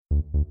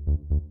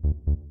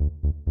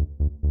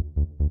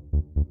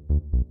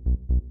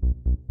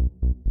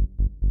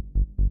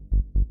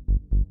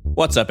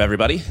What's up,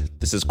 everybody?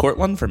 This is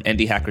Courtland from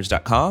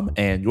IndieHackers.com,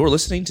 and you're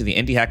listening to the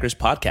Indie Hackers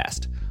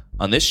podcast.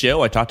 On this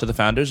show, I talk to the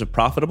founders of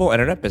profitable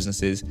internet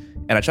businesses,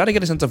 and I try to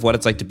get a sense of what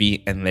it's like to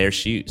be in their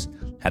shoes.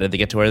 How did they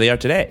get to where they are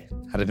today?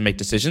 How did they make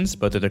decisions,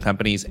 both in their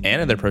companies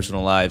and in their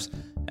personal lives?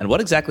 And what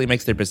exactly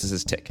makes their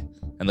businesses tick?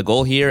 And the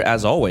goal here,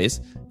 as always,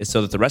 is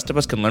so that the rest of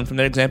us can learn from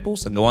their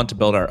examples and go on to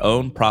build our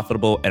own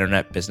profitable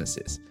internet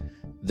businesses.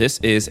 This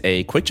is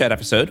a quick chat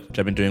episode, which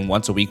I've been doing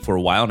once a week for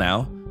a while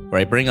now,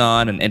 where I bring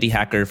on an indie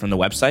hacker from the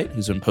website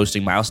who's been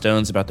posting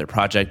milestones about their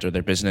project or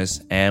their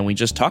business, and we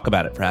just talk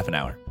about it for half an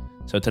hour.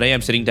 So today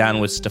I'm sitting down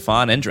with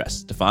Stefan Endres.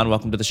 Stefan,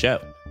 welcome to the show.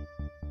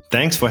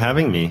 Thanks for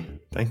having me.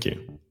 Thank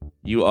you.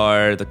 You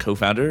are the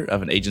co-founder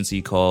of an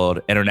agency called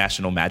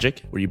International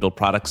Magic, where you build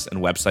products and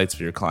websites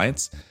for your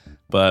clients.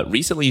 But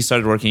recently you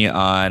started working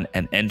on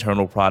an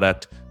internal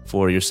product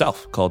for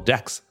yourself called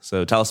Dex.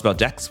 So tell us about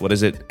Dex. What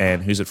is it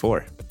and who's it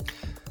for?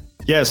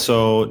 Yeah,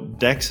 so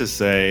Dex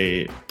is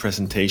a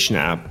presentation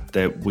app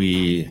that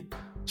we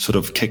sort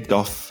of kicked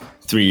off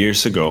 3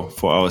 years ago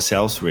for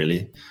ourselves,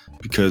 really,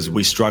 because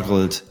we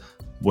struggled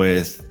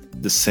with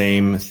the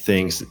same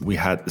things. We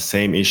had the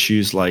same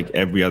issues like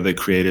every other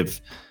creative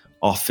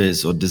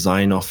office or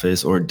design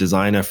office or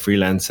designer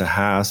freelancer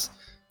has.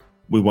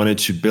 We wanted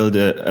to build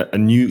a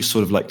new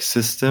sort of like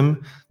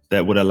system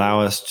that would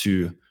allow us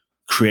to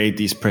create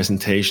these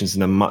presentations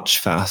in a much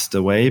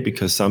faster way,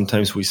 because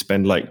sometimes we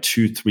spend like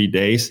 2-3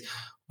 days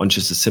on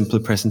just a simple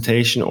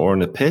presentation or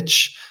on a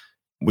pitch.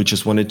 We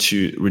just wanted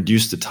to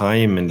reduce the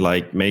time and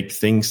like make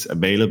things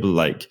available.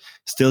 Like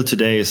still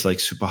today it's like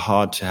super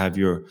hard to have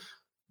your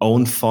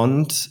own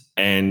font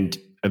and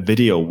a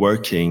video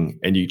working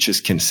and you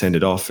just can send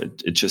it off.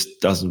 It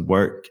just doesn't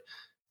work.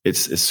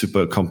 It's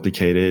super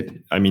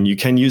complicated. I mean, you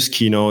can use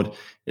Keynote.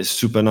 It's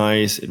super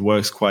nice. It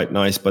works quite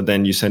nice, but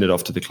then you send it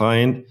off to the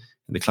client.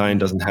 The client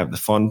doesn't have the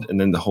font, and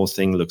then the whole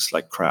thing looks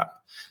like crap.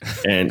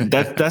 And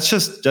that's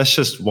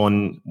just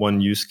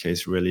one use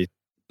case, really.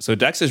 So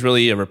Dex is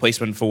really a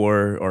replacement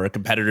for or a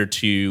competitor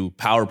to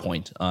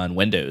PowerPoint on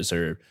Windows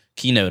or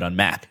Keynote on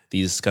Mac.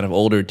 These kind of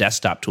older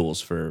desktop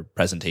tools for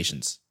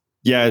presentations.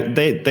 Yeah,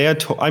 they are.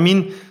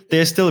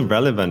 They're still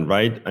relevant,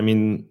 right? I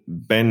mean,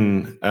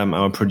 Ben,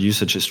 our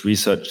producer, just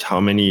researched how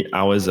many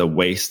hours are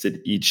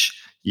wasted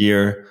each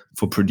year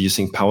for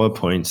producing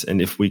PowerPoints.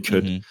 And if we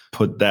could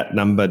put that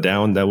number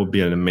down, that would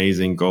be an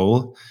amazing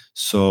goal.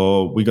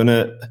 So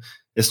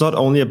it's not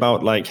only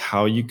about like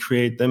how you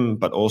create them,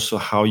 but also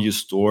how you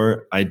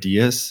store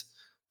ideas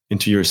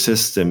into your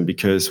system,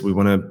 because we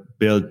want to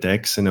build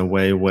Dex in a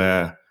way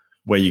where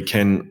you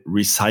can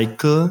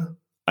recycle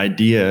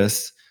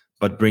ideas,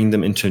 but bring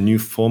them into a new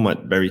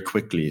format very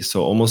quickly.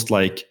 So almost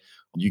like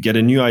you get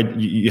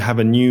you have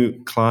a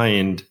new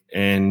client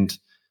and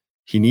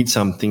he needs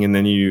something, and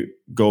then you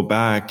go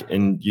back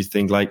and you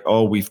think like,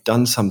 oh, we've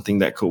done something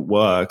that could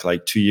work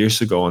like 2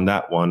 years ago on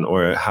that one,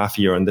 or a half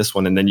year on this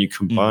one. And then you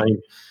combine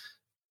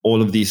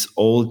all of these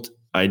old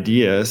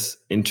ideas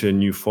into a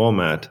new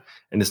format.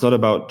 And it's not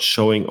about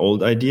showing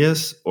old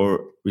ideas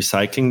or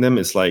recycling them.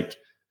 It's like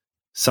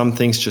some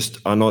things just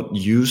are not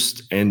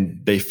used and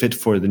they fit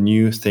for the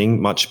new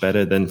thing much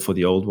better than for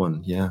the old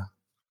one. Yeah.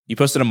 You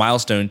posted a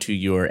milestone to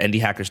your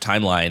Indie Hackers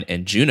timeline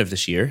in June of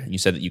this year. And you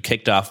said that you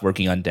kicked off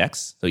working on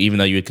Dex. So even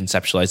though you had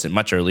conceptualized it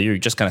much earlier, you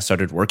just kind of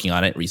started working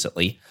on it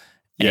recently.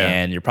 Yeah.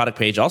 And your product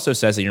page also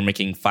says that you're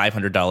making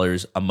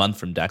 $500 a month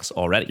from Dex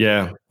already.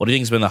 Yeah. What do you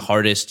think has been the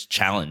hardest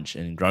challenge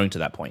in growing to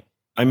that point?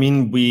 I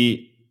mean,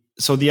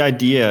 so the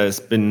idea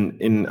has been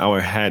in our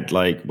head,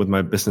 like with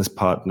my business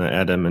partner,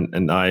 Adam,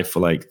 and I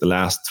for like the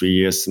last 3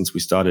 years since we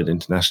started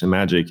International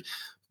Magic.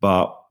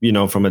 But, you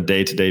know, from a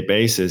day-to-day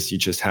basis, you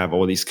just have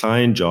all these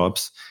client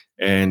jobs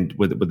and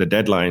with a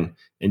deadline,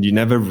 and you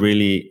never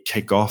really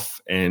kick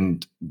off.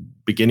 And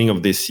beginning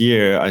of this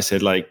year, I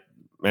said like,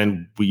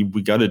 man, we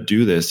got to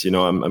do this. You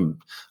know,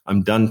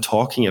 I'm done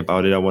talking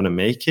about it. I want to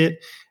make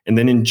it. And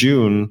then in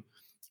June,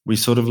 we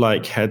sort of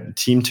like had the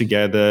team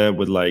together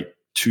with like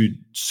 2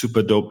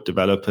 super dope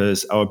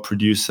developers, our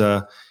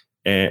producer,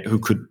 who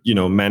could, you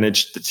know,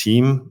 manage the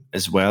team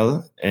as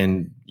well,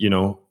 and, you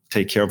know,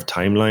 take care of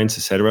timelines,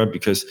 etc.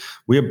 Because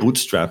we are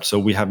bootstrapped, so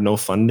we have no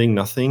funding,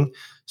 nothing.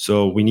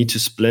 So we need to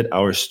split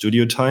our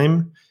studio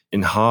time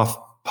in half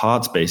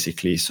parts,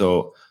 basically.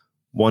 So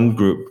one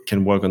group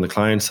can work on the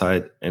client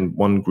side, and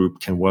one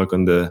group can work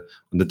on the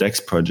Dex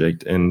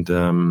project. And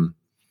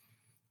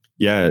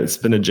yeah, it's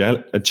been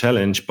a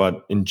challenge.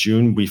 But in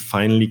June, we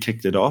finally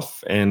kicked it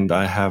off, and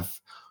I have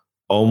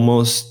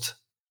almost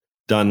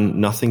done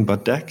nothing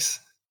but Dex,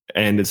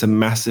 and it's a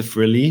massive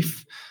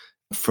relief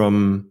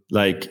from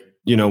like,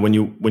 you know, when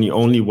you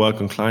only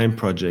work on client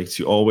projects,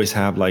 you always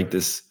have like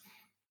this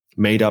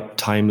made up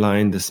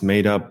timeline, this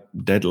made up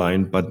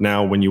deadline. But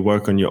now when you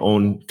work on your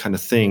own kind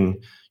of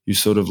thing, you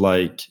sort of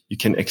like, you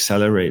can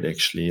accelerate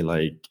actually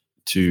like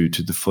to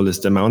the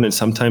fullest amount. And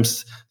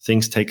sometimes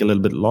things take a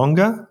little bit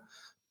longer,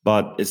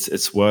 but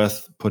it's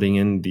worth putting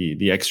in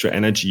the extra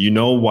energy. You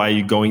know why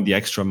you're going the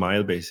extra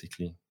mile,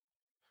 basically.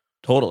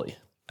 Totally.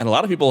 And a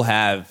lot of people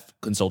have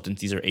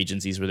consultancies or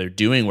agencies where they're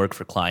doing work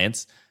for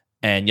clients,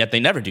 and yet they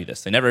never do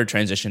this. They never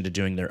transition to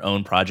doing their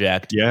own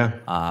project. Yeah.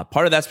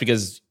 Part of that's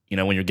because,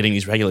 when you're getting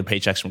these regular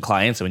paychecks from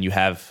clients, and when you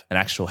have an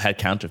actual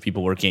headcount of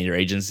people working at your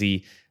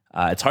agency,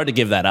 it's hard to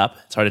give that up.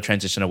 It's hard to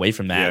transition away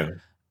from that. Yeah.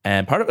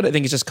 And part of it, I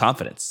think, is just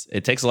confidence.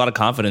 It takes a lot of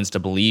confidence to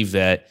believe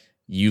that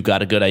you've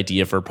got a good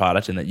idea for a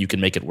product and that you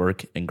can make it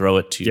work and grow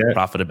it to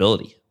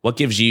profitability. What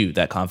gives you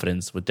that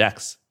confidence with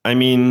Dex? I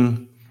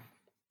mean,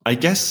 I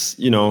guess,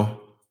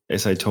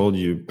 as I told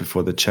you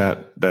before the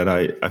chat, that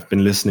I've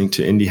been listening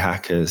to indie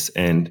hackers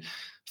and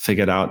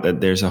figured out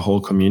that there's a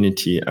whole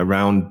community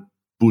around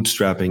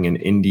bootstrapping and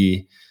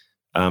indie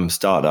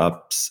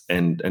startups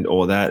and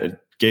all that. It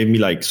gave me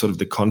like sort of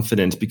the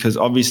confidence, because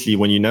obviously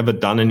when you never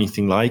done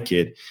anything like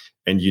it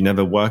and you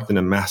never worked in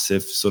a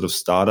massive sort of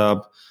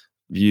startup,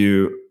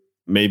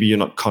 maybe you're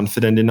not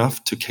confident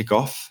enough to kick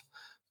off.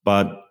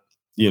 But,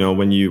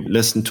 when you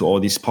listen to all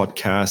these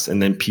podcasts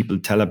and then people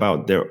tell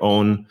about their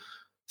own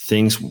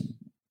things,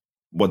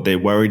 what they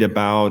worried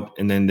about,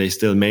 and then they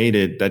still made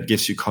it, that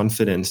gives you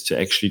confidence to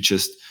actually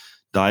just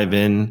dive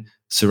in,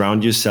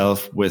 surround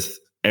yourself with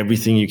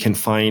everything you can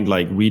find,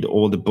 like read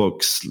all the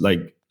books,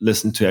 like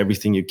listen to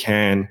everything you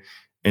can,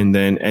 and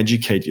then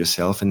educate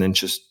yourself, and then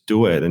just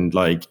do it. And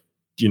like,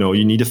 you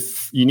need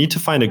to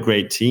find a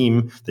great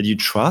team that you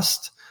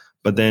trust.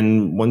 But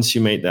then once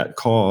you make that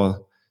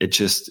call, it's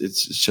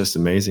just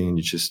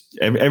amazing.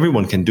 And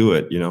everyone can do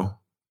it,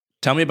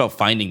 Tell me about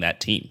finding that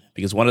team,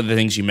 because one of the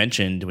things you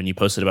mentioned when you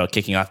posted about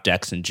kicking off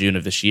Dex in June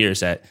of this year is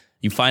that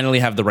you finally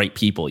have the right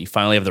people. You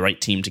finally have the right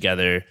team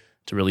together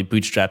to really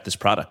bootstrap this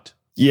product.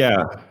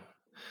 Yeah.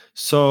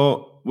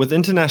 So with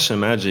International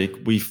Magic,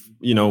 we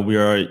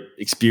are an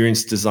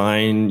experienced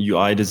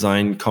UI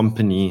design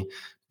company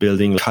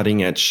building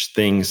cutting edge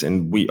things.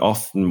 And we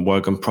often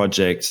work on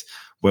projects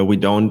where we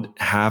don't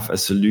have a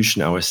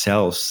solution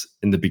ourselves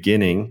in the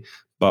beginning,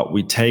 but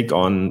we take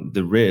on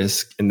the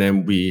risk and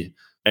then we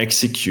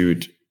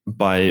execute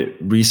by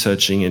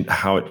researching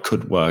how it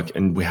could work.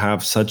 And we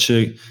have such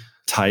a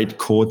tight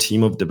core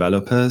team of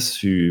developers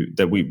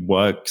that we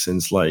work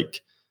since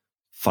like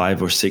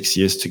 5 or 6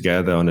 years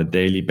together on a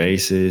daily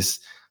basis.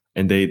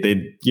 And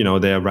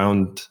they're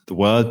around the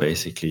world,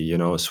 basically,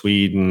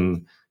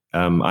 Sweden.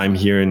 I'm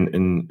here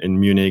in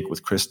Munich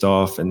with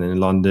Christoph, and then in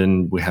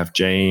London we have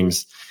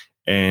James.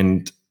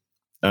 And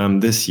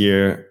this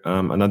year,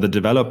 another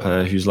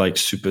developer who's like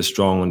super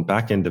strong on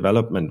backend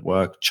development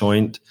work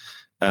joined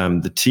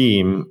the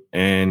team,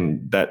 and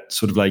that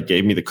sort of like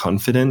gave me the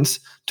confidence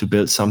to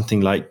build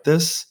something like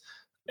this.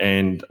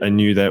 And I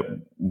knew that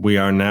we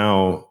are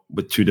now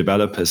with 2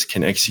 developers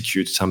can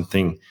execute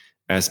something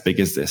as big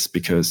as this,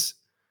 because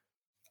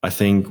I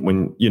think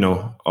when,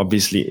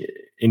 obviously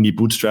indie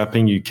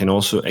bootstrapping, you can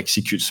also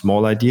execute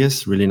small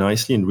ideas really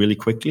nicely and really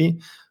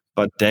quickly.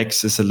 But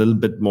Dex is a little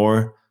bit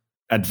more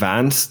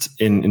advanced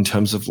in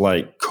terms of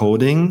like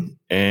coding,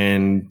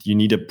 and you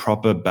need a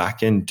proper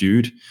backend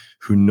dude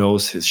who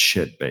knows his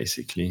shit,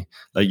 basically.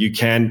 Like you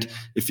can't,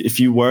 if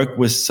you work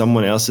with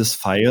someone else's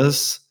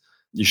files,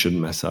 you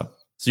shouldn't mess up.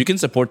 So you can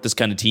support this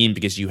kind of team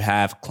because you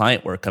have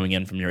client work coming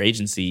in from your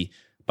agency.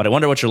 But I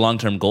wonder what your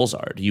long-term goals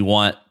are. Do you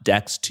want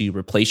Dex to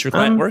replace your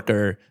client work,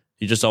 or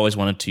you just always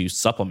wanted to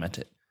supplement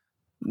it?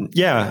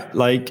 Yeah,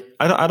 like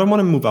I don't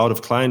want to move out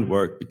of client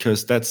work,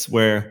 because that's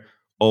where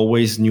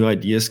always new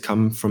ideas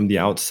come from the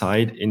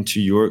outside into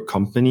your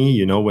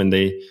company. When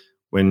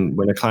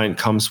a client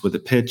comes with a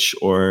pitch,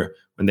 or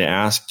when they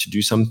ask to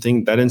do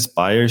something, that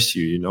inspires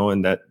you,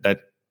 and that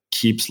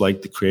keeps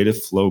like the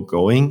creative flow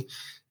going.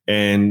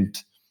 And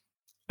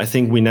I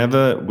think we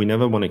never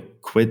want to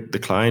quit the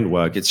client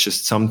work. It's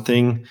just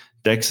something,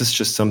 Dex is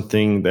just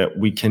something that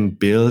we can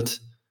build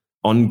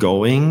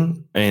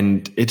ongoing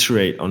and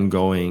iterate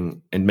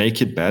ongoing and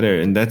make it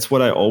better. And that's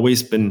what I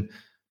always been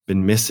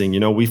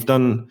missing. We've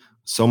done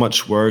so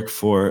much work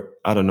for,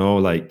 I don't know,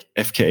 like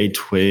FKA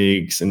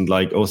Twigs and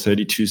like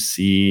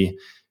O32C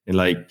and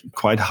like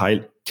quite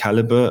high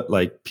caliber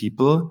like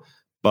people.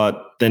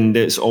 But then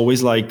there's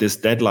always like this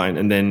deadline,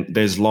 and then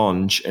there's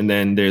launch, and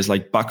then there's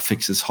like bug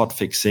fixes, hot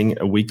fixing,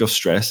 a week of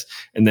stress,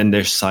 and then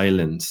there's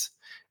silence.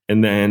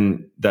 And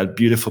then that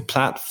beautiful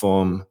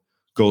platform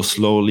goes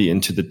slowly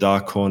into the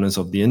dark corners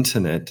of the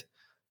internet,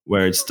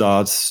 where it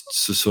starts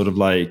to sort of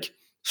like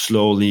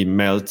slowly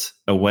melt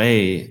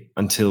away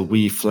until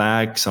we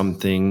flag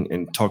something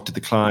and talk to the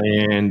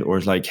client, or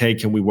like, hey,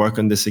 can we work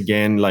on this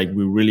again? Like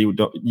we really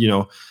don't,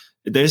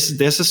 there's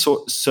a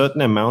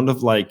certain amount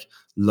of like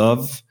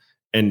love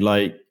and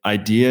like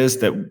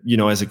ideas that,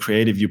 as a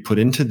creative, you put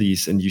into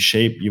these and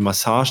you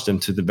massage them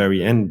to the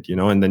very end,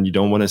 and then you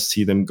don't want to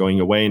see them going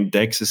away. And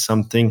Dex is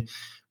something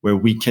where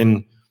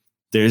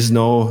there's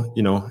no,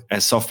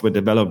 as software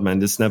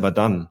development, it's never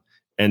done.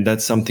 And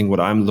that's something what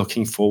I'm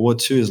looking forward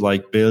to, is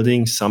like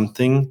building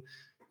something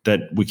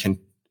that we can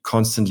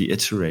constantly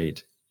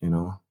iterate,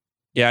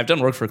 Yeah, I've done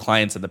work for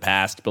clients in the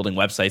past, building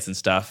websites and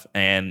stuff,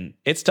 and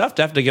it's tough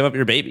to have to give up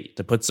your baby,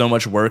 to put so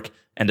much work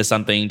into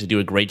something, to do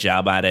a great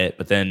job at it,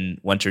 but then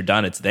once you're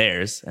done, it's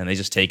theirs, and they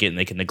just take it and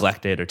they can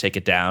neglect it or take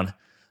it down.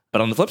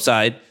 But on the flip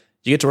side,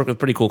 you get to work with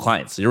pretty cool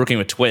clients. So you're working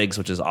with Twigs,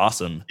 which is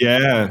awesome.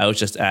 Yeah. I was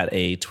just at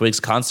a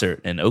Twigs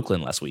concert in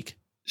Oakland last week.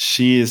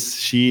 She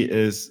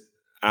is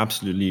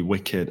absolutely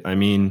wicked. I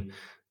mean,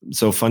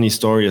 so funny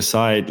story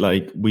aside,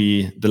 like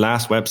the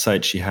last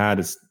website she had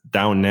is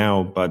down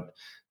now, but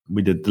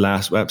we did the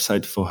last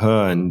website for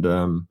her,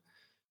 and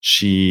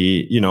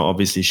she,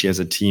 obviously she has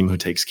a team who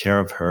takes care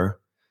of her.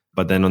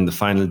 But then on the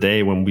final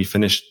day, when we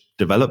finished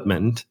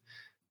development,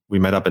 we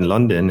met up in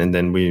London and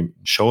then we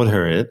showed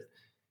her it.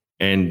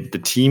 And the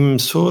team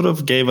sort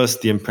of gave us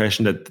the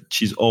impression that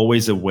she's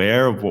always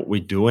aware of what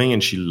we're doing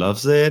and she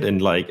loves it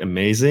and like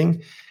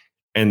amazing.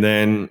 And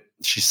then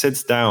she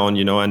sits down,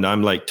 and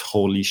I'm like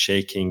totally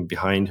shaking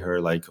behind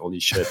her, like, holy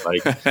shit,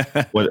 like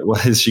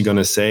what is she going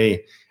to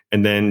say?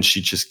 And then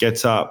she just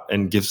gets up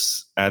and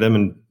gives Adam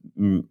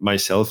and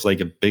myself like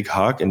a big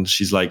hug. And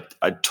she's like,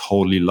 I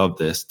totally love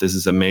this. This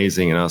is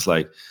amazing. And I was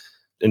like,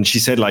 and she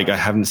said, like, I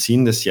haven't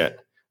seen this yet.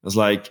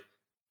 I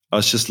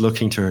was just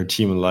looking to her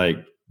team and like,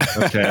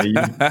 okay,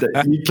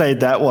 you played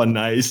that one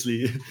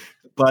nicely.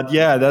 But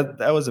yeah,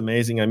 that was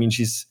amazing. I mean,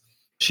 she's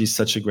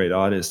such a great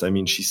artist. I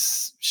mean,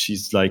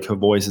 she's like, her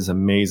voice is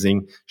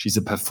amazing. She's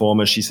a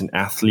performer. She's an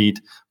athlete.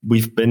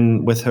 We've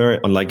been with her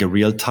on like a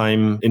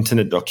real-time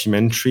internet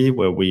documentary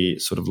where we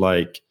sort of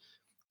like,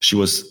 she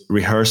was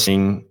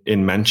rehearsing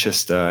in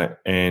Manchester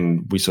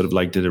and we sort of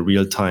like did a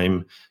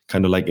real-time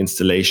kind of like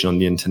installation on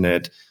the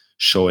internet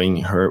showing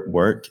her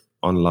work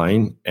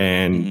online.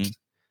 And,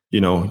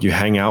 you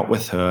hang out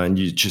with her and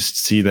you just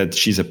see that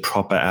she's a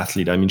proper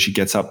athlete. I mean, she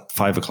gets up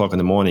 5 o'clock in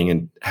the morning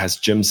and has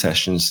gym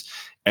sessions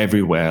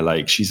everywhere.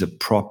 Like she's a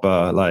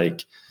proper,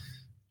 like,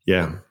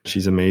 yeah,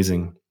 she's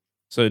amazing.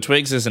 So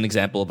Twigs is an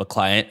example of a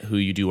client who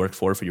you do work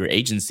for your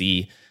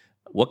agency.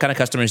 What kind of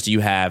customers do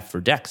you have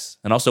for Dex?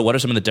 And also, what are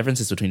some of the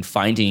differences between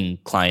finding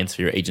clients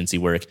for your agency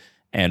work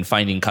and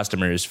finding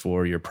customers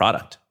for your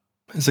product?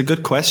 It's a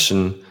good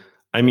question.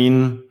 I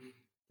mean,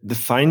 the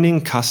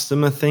finding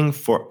customer thing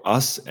for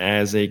us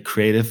as a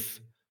creative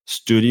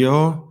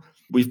studio,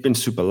 we've been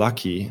super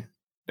lucky.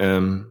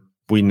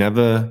 We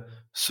never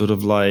sort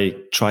of like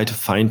try to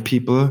find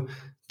people.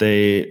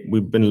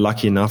 We've been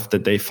lucky enough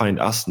that they find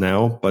us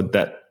now, but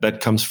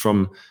that comes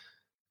from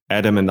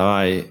Adam and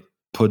I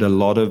put a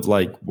lot of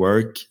like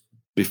work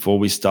before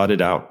we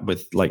started out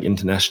with like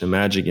International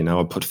Magic in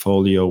our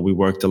portfolio. We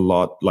worked a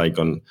lot like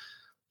on,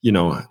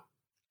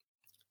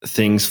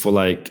 things for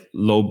like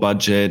low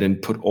budget and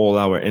put all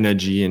our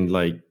energy and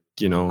like,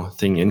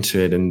 thing into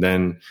it. And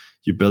then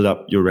you build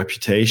up your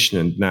reputation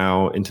and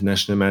now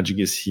International Magic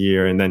is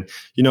here. And then,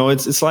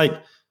 it's like,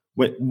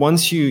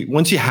 once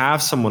you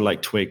have someone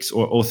like Twigs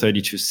or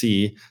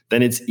O32C,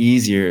 then it's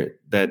easier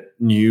that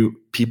new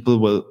people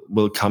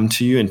will come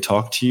to you and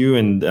talk to you.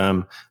 And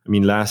I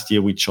mean, last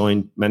year we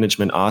joined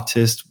Management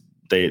Artist.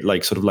 They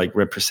like sort of like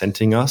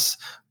representing us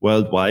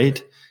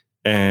worldwide.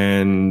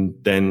 And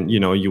then,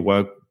 you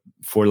work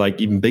for like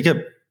even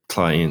bigger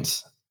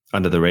clients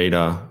under the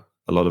radar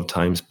a lot of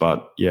times.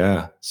 But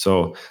yeah,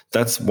 so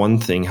that's one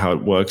thing how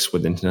it works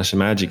with International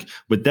Magic.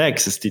 With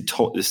Dex, it's the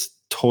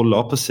total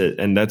opposite,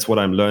 and that's what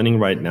I'm learning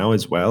right now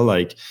as well.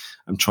 Like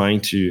I'm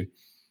trying to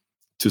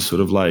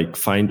sort of like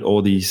find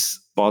all these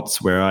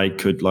spots where I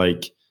could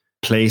like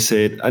place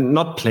it, and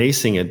not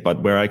placing it,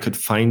 but where I could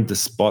find the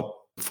spot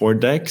for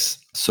Dex.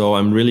 So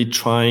I'm really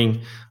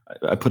trying.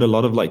 I put a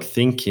lot of like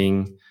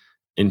thinking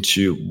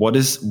into what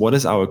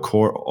is our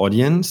core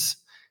audience.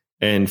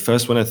 And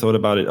first, when I thought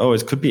about it,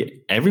 it could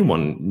be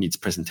everyone needs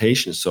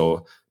presentations.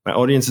 So my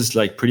audience is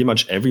like pretty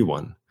much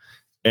everyone.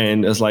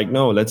 And it's like,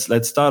 no,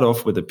 let's start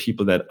off with the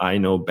people that I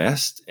know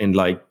best and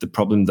like the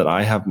problem that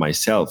I have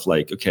myself.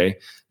 Like, okay,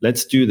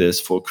 let's do this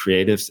for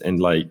creatives and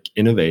like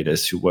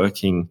innovators who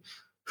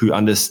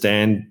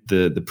understand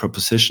the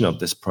proposition of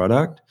this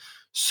product.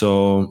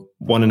 So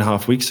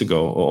 1.5 weeks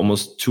ago, or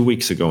almost 2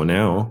 weeks ago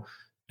now,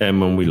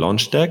 and when we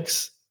launched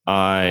Dex,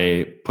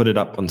 I put it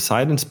up on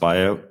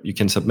SiteInspire. You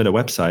can submit a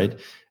website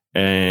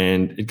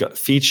and it got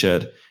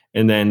featured.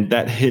 And then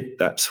that hit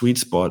that sweet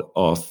spot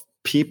of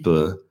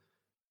people,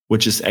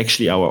 which is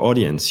actually our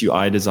audience,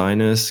 UI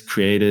designers,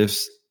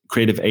 creatives,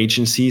 creative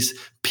agencies,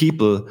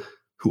 people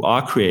who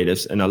are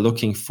creatives and are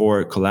looking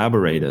for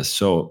collaborators.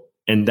 So,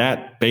 and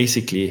that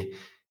basically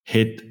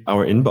hit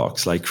our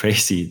inbox like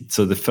crazy.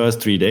 So the first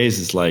 3 days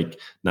is like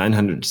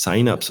 900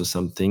 signups or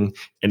something.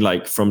 And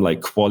like from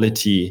like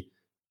quality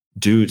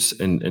dudes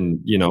and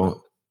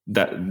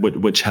that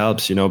which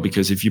helps,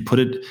 because if you put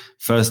it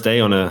first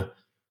day on a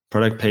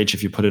product page,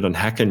 if you put it on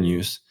Hacker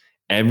News,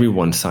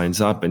 everyone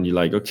signs up and you're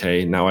like,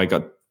 okay, now I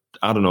got,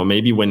 I don't know,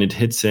 maybe when it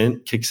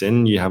kicks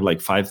in, you have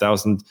like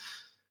 5,000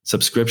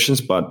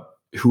 subscriptions, but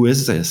who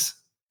is this?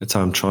 That's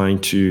how I'm trying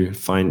to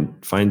find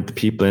the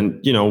people. And,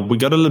 we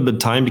got a little bit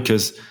of time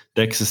because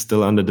Dex is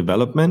still under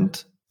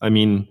development. I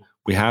mean,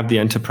 we have the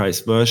enterprise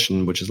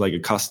version, which is like a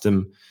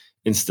custom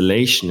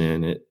installation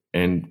in it.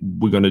 and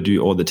we're going to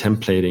do all the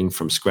templating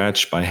from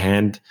scratch by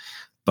hand.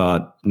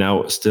 But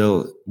now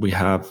still we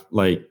have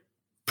like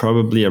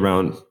probably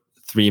around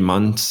 3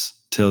 months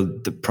till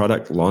the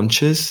product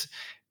launches.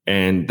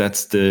 And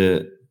that's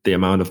the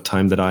amount of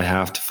time that I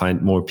have to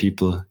find more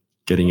people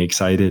getting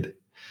excited.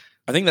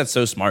 I think that's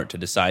so smart to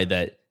decide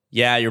that,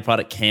 yeah, your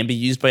product can be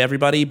used by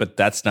everybody, but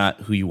that's not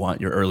who you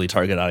want your early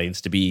target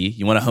audience to be.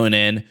 You want to hone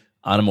in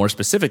on a more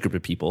specific group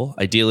of people,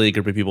 ideally a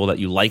group of people that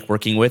you like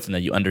working with and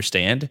that you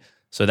understand.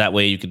 So that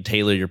way you can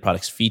tailor your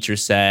product's feature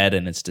set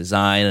and its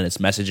design and its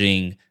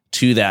messaging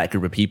to that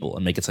group of people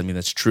and make it something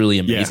that's truly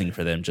amazing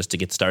for them just to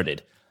get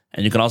started.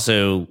 And you can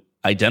also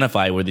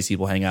identify where these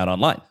people hang out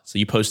online. So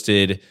you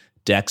posted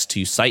Dex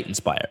to Site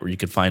Inspire, where you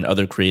could find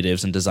other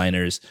creatives and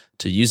designers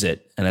to use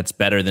it. And that's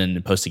better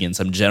than posting in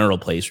some general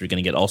place where you're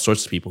going to get all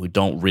sorts of people who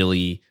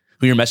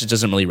your message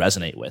doesn't really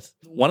resonate with.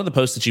 One of the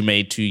posts that you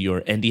made to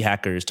your Indie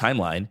Hackers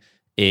timeline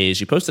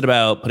is you posted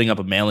about putting up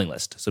a mailing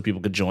list so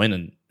people could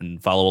join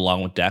and follow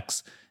along with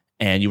Dex.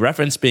 And you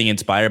referenced being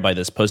inspired by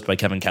this post by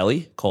Kevin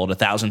Kelly called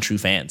 1,000 True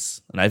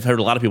Fans. And I've heard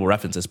a lot of people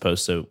reference this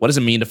post. So what does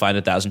it mean to find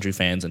 1,000 true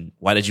fans, and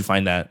why did you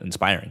find that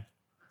inspiring?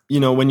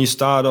 When you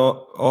start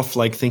off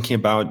like thinking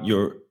about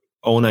your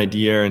own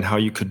idea and how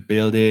you could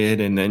build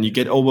it, and then you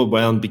get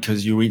overwhelmed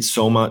because you read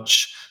so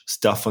much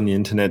stuff on the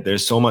internet.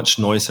 There's so much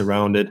noise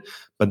around it.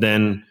 But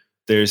then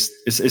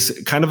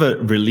it's kind of a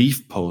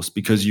relief post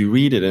because you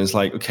read it and it's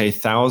like, okay,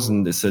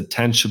 1,000 is a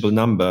tangible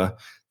number.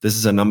 This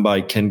is a number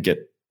I can get,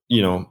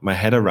 my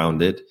head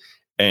around it.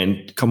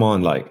 And come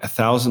on, like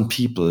 1,000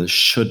 people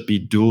should be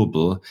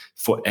doable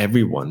for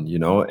everyone,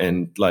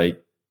 and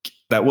like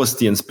that was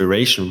the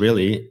inspiration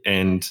really.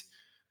 And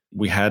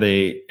we had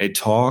a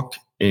talk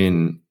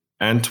in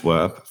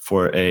Antwerp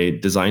for a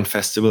design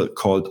festival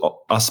called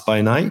Us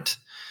by Night.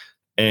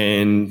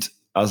 And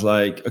I was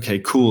like, okay,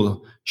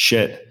 cool,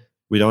 shit.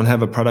 We don't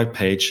have a product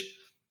page.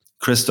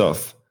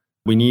 Christoph,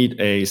 we need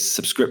a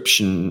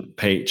subscription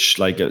page,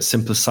 like a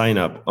simple sign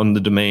up on the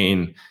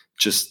domain,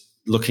 just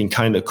looking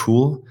kind of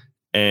cool.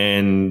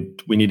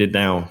 And we need it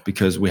now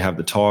because we have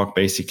the talk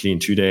basically in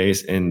 2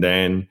 days. And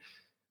then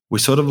we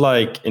sort of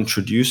like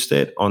introduced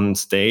it on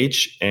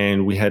stage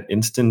and we had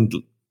instant,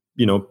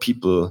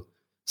 people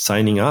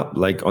signing up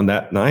like on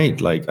that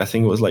night. Like I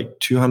think it was like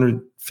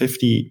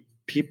 250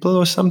 people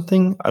or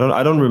something.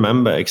 I don't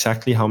remember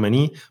exactly how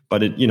many,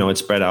 but it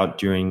spread out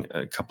during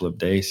a couple of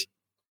days.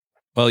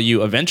 Well,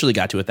 you eventually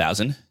got to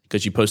 1,000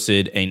 because you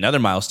posted another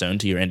milestone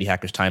to your Indie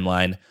Hackers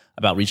timeline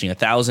about reaching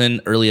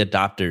 1,000 early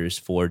adopters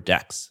for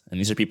Dex. And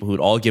these are people who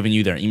had all given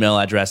you their email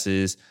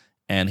addresses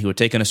and who had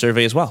taken a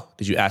survey as well,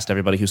 because you asked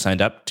everybody who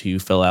signed up to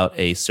fill out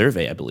a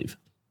survey, I believe.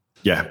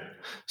 Yeah.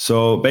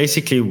 So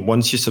basically,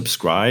 once you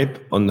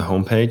subscribe on the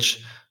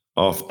homepage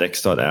of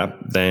Dex.app,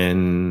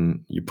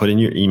 then you put in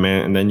your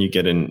email and then you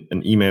get an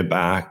email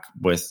back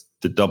with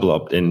the double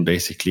opt-in,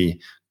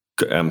 basically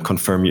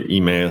confirm your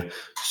email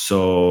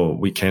so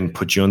we can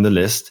put you on the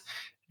list.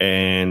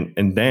 And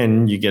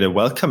then you get a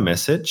welcome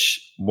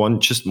message,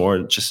 just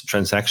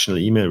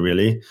transactional email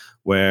really,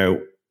 where,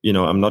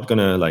 I'm not going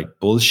to like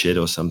bullshit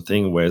or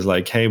something, where it's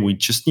like, hey, we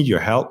just need your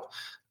help.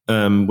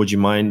 Would you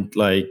mind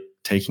like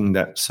taking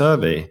that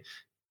survey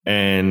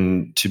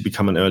and to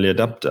become an early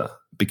adopter?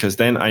 Because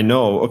then I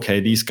know, okay,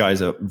 these guys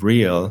are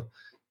real.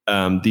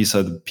 These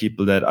are the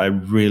people that I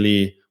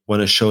really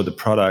want to show the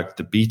product,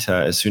 the beta,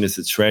 as soon as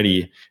it's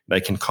ready, and I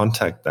can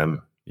contact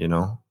them,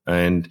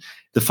 And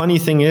the funny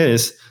thing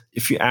is,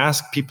 if you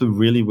ask, people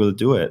really will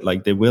do it.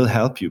 Like they will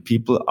help you.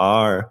 People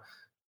are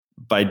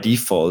by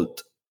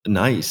default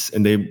nice,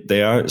 and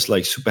they are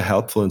like super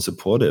helpful and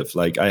supportive.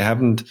 Like I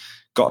haven't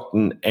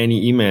gotten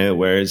any email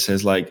where it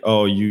says like,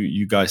 oh,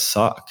 you guys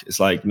suck. It's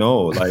like,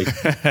 no, like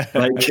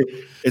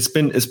it's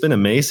been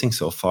amazing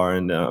so far.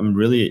 And I'm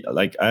really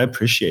like, I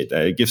appreciate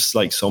that. It gives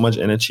like so much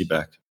energy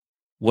back.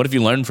 What have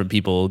you learned from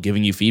people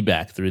giving you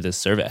feedback through this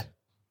survey?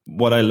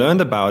 What I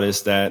learned about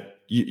is that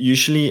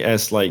usually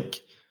as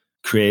like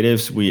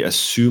creatives, we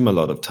assume a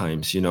lot of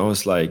times,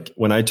 it's like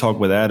when I talk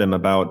with Adam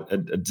about a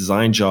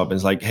design job, and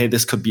it's like, hey,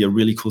 this could be a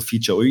really cool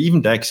feature, or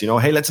even Dex,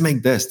 hey, let's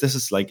make this. This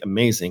is like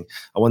amazing.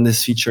 I want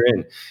this feature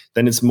in.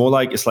 Then it's more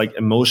like, it's like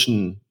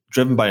emotion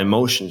driven by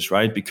emotions,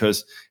 right?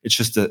 Because it's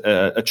just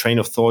a train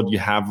of thought you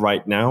have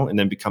right now and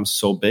then becomes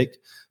so big.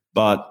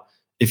 But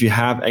if you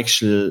have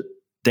actual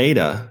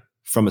data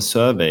from a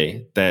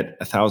survey that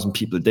 1,000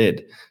 people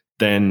did,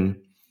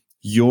 then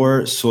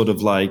your sort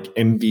of like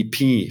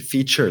MVP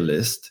feature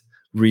list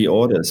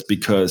reorders,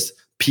 because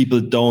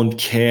people don't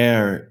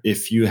care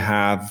if you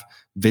have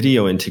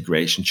video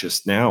integration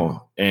just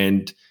now,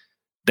 and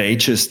they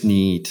just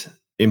need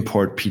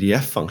import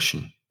PDF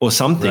function or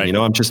something. Right.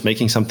 I'm just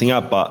making something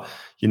up, but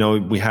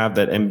we have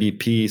that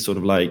MVP sort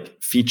of like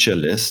feature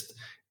list,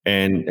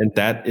 and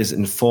that is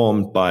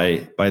informed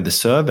by the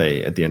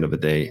survey at the end of the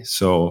day.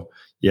 So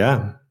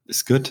yeah,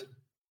 it's good.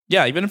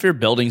 Yeah, even if you're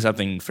building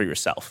something for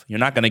yourself, you're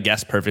not going to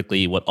guess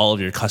perfectly what all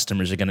of your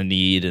customers are going to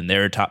need and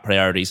their top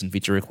priorities and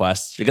feature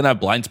requests. You're going to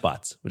have blind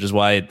spots, which is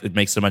why it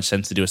makes so much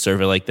sense to do a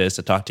survey like this,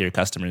 to talk to your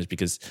customers,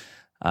 because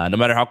No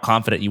matter how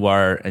confident you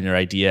are in your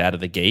idea out of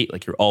the gate,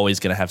 like you're always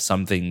going to have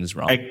some things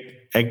wrong.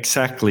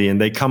 Exactly. And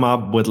they come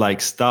up with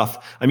like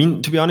stuff. I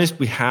mean, to be honest,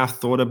 we have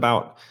thought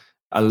about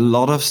a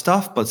lot of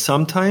stuff, but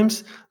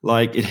sometimes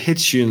like it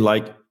hits you and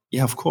like,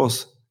 yeah, of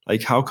course.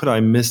 Like, how could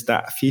I miss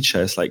that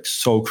feature? It's like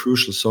so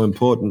crucial, so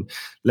important.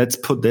 Let's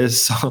put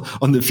this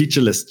on the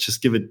feature list.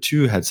 Just give it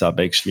 2 heads up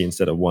actually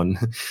instead of 1.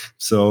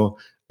 So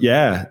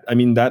yeah, I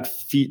mean, that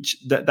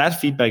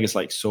feedback is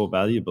like so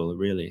valuable,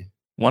 really.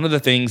 One of the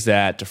things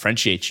that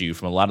differentiates you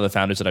from a lot of the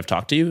founders that I've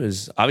talked to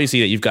is obviously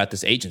that you've got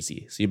this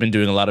agency. So you've been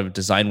doing a lot of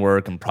design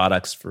work and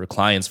products for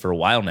clients for a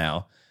while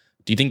now.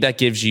 Do you think that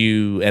gives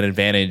you an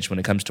advantage when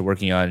it comes to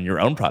working on your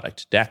own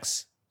product,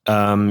 Dex?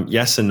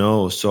 Yes and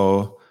no.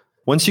 So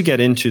once you get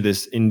into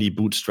this indie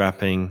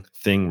bootstrapping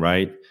thing,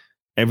 right?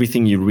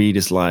 Everything you read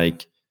is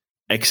like,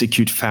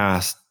 execute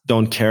fast,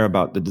 don't care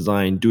about the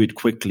design, do it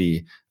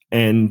quickly.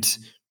 And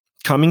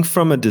coming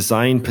from a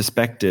design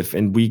perspective,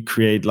 and we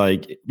create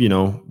like,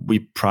 we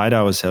pride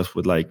ourselves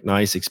with like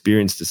nice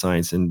experience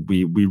designs, and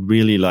we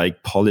really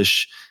like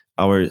polish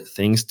our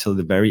things till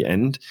the very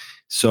end.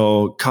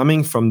 So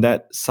coming from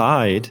that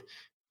side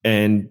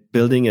and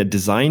building a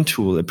design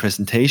tool, a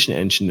presentation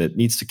engine that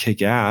needs to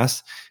kick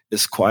ass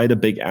is quite a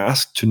big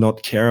ask to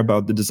not care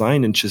about the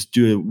design and just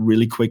do a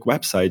really quick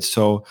website.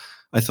 So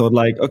I thought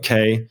like,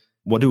 okay,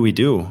 what do we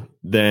do?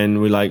 Then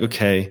we're like,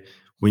 okay,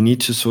 we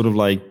need to sort of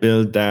like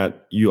build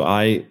that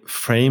UI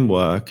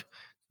framework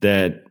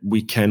that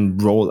we can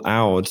roll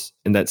out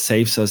and that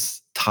saves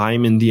us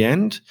time in the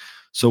end.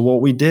 So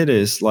what we did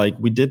is like,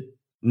 we did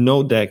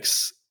no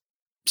Dex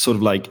sort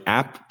of like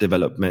app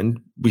development.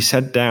 We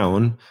sat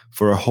down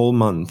for a whole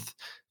month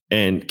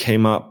and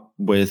came up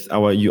with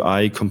our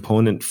UI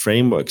component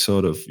framework,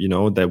 sort of,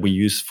 that we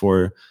use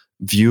for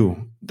Vue.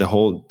 The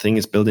whole thing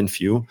is built in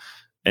Vue.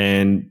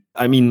 And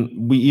I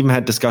mean, we even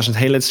had discussions,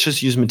 hey, let's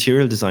just use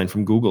Material Design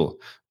from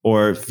Google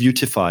or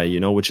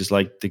Vuetify, which is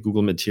like the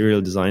Google Material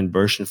Design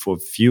version for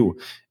Vue.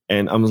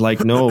 And I was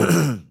like, no,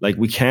 like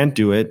we can't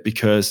do it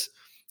because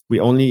we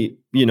only,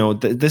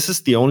 this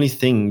is the only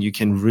thing you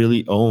can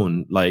really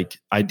own. Like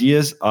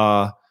ideas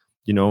are,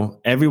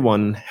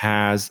 everyone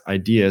has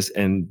ideas,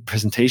 and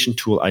presentation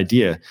tool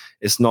idea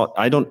is not,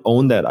 I don't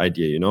own that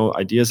idea,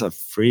 ideas are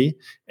free,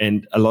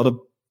 and a lot of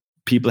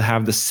people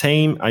have the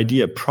same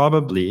idea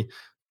probably,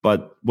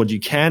 but what you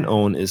can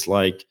own is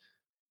like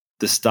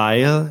the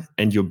style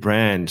and your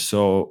brand.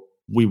 So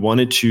we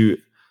wanted to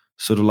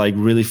sort of like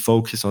really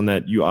focus on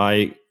that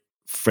UI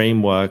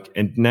framework.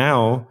 And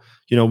now,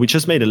 we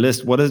just made a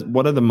list. What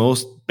are the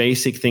most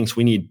basic things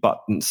we need?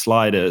 Buttons,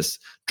 sliders,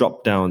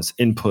 drop downs,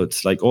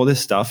 inputs, like all this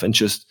stuff, and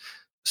just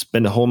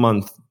spend a whole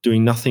month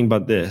doing nothing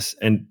but this.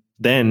 And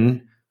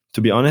then,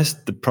 to be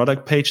honest, the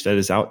product page that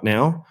is out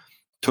now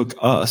took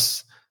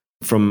us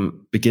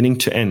from beginning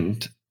to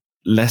end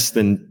less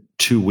than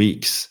 2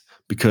 weeks,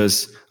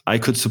 because I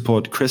could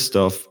support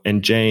Christoph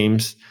and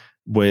James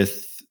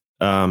with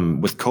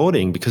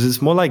coding, because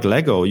it's more like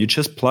Lego. You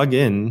just plug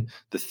in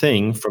the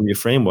thing from your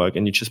framework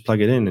and you just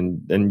plug it in,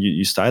 and then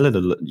you style it.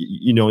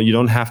 You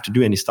don't have to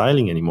do any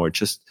styling anymore. It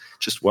just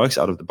works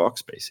out of the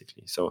box,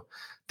 basically. So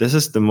this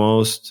is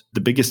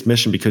the biggest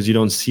mission, because you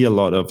don't see a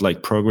lot of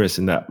like progress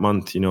in that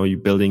month. You're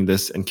building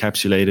this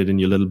encapsulated in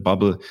your little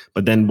bubble,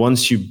 but then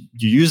once you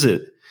use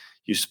it,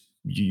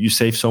 you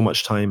save so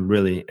much time,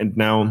 really. And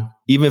now,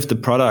 even if the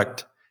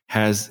product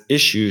has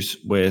issues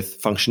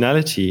with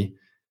functionality,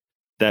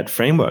 that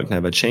framework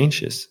never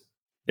changes.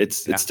 It's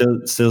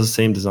still the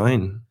same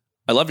design.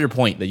 I love your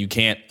point that you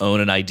can't own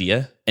an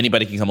idea.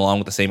 Anybody can come along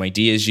with the same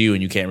idea as you,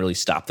 and you can't really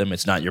stop them.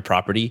 It's not your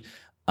property.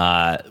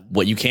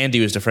 What you can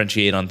do is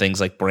differentiate on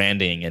things like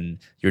branding and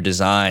your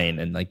design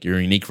and like your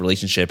unique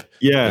relationship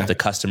with the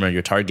customer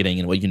you're targeting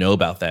and what you know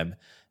about them.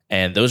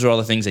 And those are all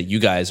the things that you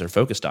guys are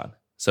focused on.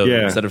 So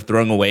instead of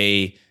throwing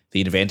away the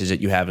advantage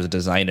that you have as a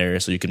designer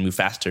so you can move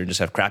faster and just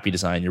have crappy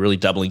design, you're really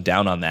doubling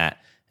down on that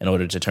in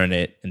order to turn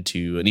it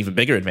into an even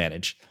bigger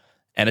advantage.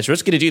 And it's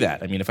risky to do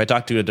that. I mean, if I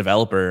talk to a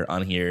developer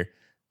on here,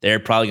 they're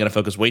probably going to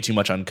focus way too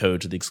much on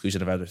code to the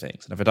exclusion of other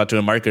things. And if I talk to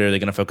a marketer, they're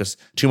going to focus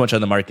too much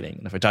on the marketing.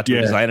 And if I talk to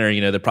a designer,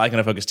 they're probably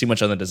going to focus too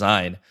much on the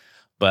design.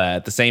 But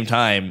at the same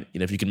time,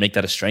 if you can make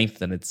that a strength,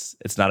 then it's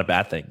not a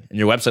bad thing. And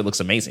your website looks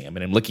amazing. I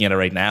mean, I'm looking at it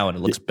right now, and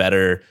it looks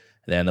better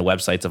than the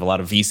websites of a lot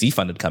of VC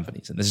funded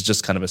companies. And this is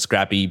just kind of a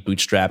scrappy,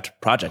 bootstrapped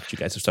project you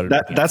guys have started.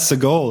 That's the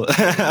goal.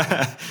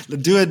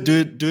 do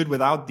it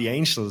without the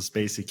angels,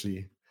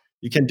 basically.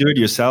 You can do it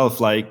yourself.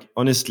 Like,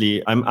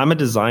 honestly, I'm a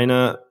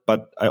designer,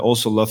 but I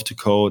also love to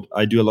code.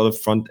 I do a lot of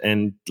front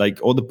end, like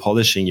all the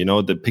polishing,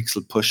 the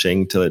pixel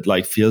pushing till it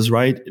like feels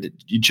right.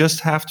 You just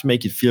have to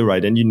make it feel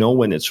right. And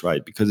when it's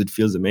right, because it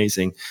feels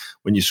amazing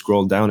when you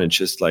scroll down. It's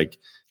just like,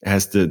 it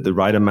has the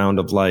right amount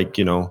of like,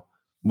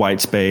 white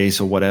space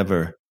or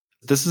whatever.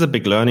 This is a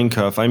big learning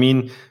curve. I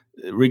mean,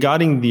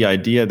 regarding the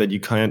idea that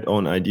you can't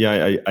own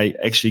idea, I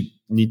actually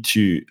need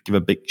to give a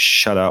big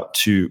shout out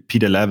to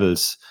Peter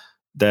Levels,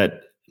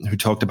 who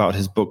talked about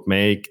his book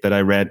Make, that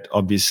I read,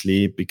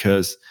 obviously,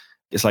 because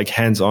it's like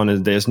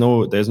hands-on. There's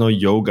no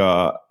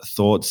yoga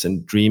thoughts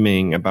and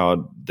dreaming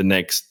about the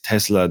next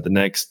Tesla, the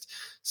next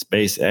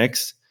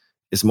SpaceX.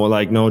 It's more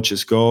like, no,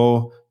 just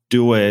go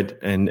do it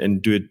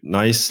and do it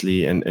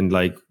nicely and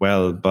like,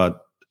 well,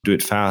 but do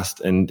it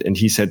fast. And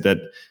he said that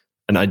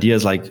an idea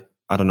is like,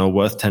 I don't know,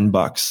 worth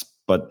 $10,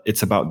 but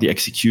it's about the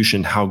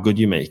execution, how good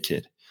you make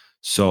it.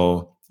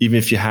 So even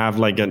if you have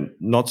like a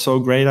not so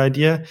great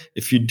idea,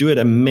 if you do it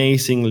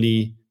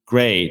amazingly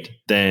great,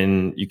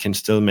 then you can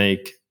still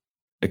make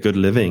a good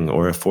living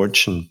or a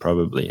fortune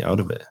probably out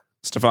of it.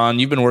 Stefan,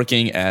 you've been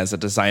working as a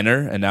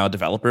designer and now a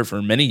developer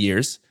for many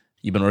years.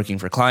 You've been working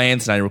for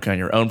clients, now you're working on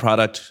your own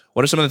product.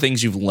 What are some of the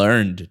things you've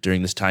learned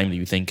during this time that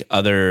you think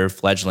other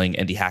fledgling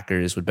indie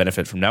hackers would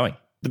benefit from knowing?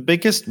 The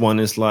biggest one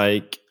is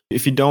like,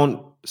 if you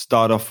don't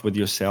start off with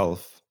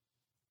yourself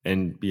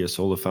and be a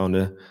solo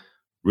founder,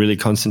 really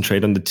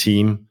concentrate on the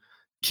team,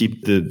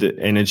 keep the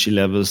energy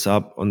levels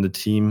up on the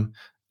team,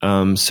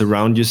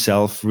 surround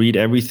yourself, read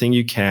everything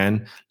you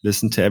can,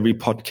 listen to every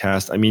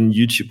podcast. I mean,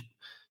 YouTube,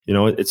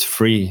 it's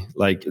free,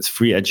 like it's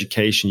free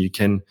education.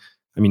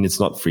 It's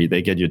not free.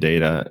 They get your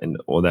data and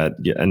all that,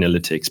 your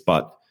analytics,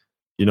 but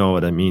you know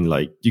what I mean?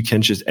 Like you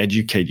can just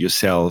educate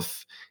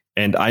yourself.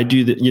 And I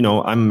do that,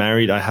 I'm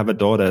married. I have a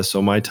daughter.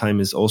 So my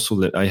time is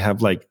also, I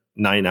have like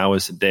 9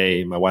 hours a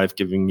day. My wife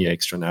giving me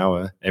extra an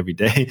hour every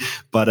day,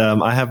 but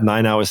I have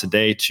 9 hours a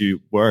day to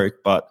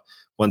work. But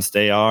once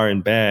they are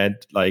in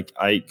bed, like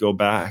I go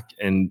back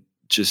and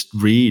just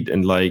read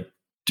and like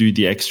do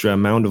the extra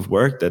amount of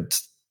work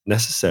that's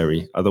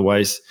necessary.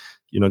 Otherwise,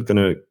 you're not going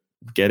to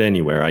get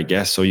anywhere, I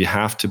guess. So you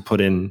have to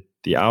put in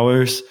the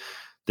hours.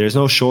 There's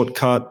no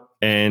shortcut.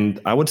 And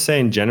I would say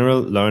in general,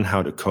 learn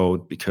how to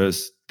code,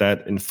 because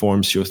that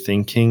informs your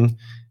thinking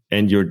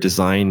and your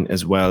design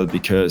as well,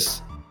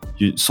 because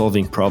you're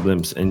solving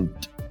problems and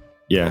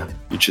you're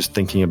just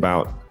thinking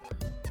about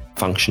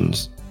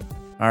functions.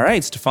 All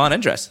right, Stefan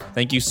Endres,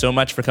 thank you so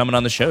much for coming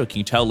on the show. Can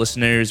you tell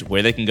listeners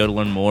where they can go to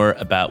learn more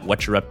about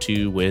what you're up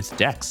to with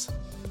Dex?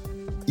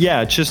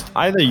 Yeah, just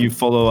either you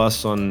follow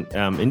us on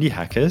Indie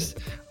Hackers,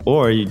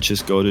 or you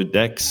just go to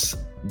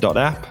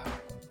dex.app,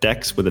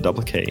 Dex with a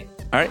double K.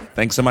 All right,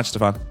 thanks so much,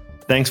 Stefan.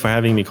 Thanks for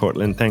having me,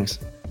 Courtland. Thanks.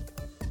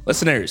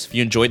 Listeners, if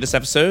you enjoyed this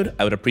episode,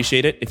 I would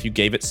appreciate it if you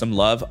gave it some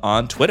love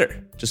on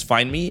Twitter. Just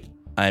find me.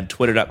 I'm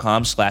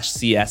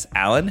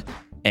twitter.com/CSAllen,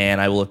 and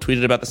I will have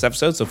tweeted about this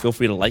episode, so feel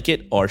free to like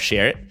it or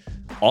share it.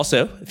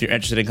 Also, if you're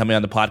interested in coming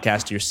on the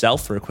podcast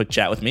yourself for a quick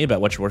chat with me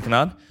about what you're working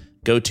on,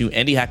 go to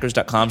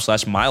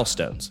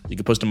indiehackers.com/milestones. You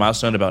can post a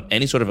milestone about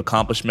any sort of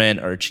accomplishment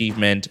or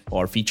achievement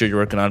or feature you're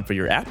working on for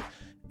your app.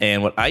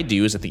 And what I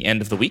do is at the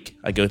end of the week,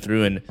 I go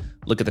through and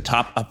look at the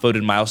top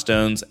upvoted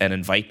milestones and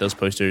invite those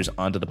posters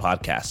onto the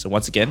podcast. So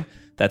once again,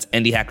 that's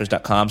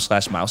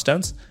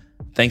indiehackers.com/milestones.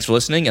 Thanks for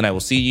listening, and I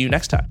will see you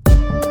next time.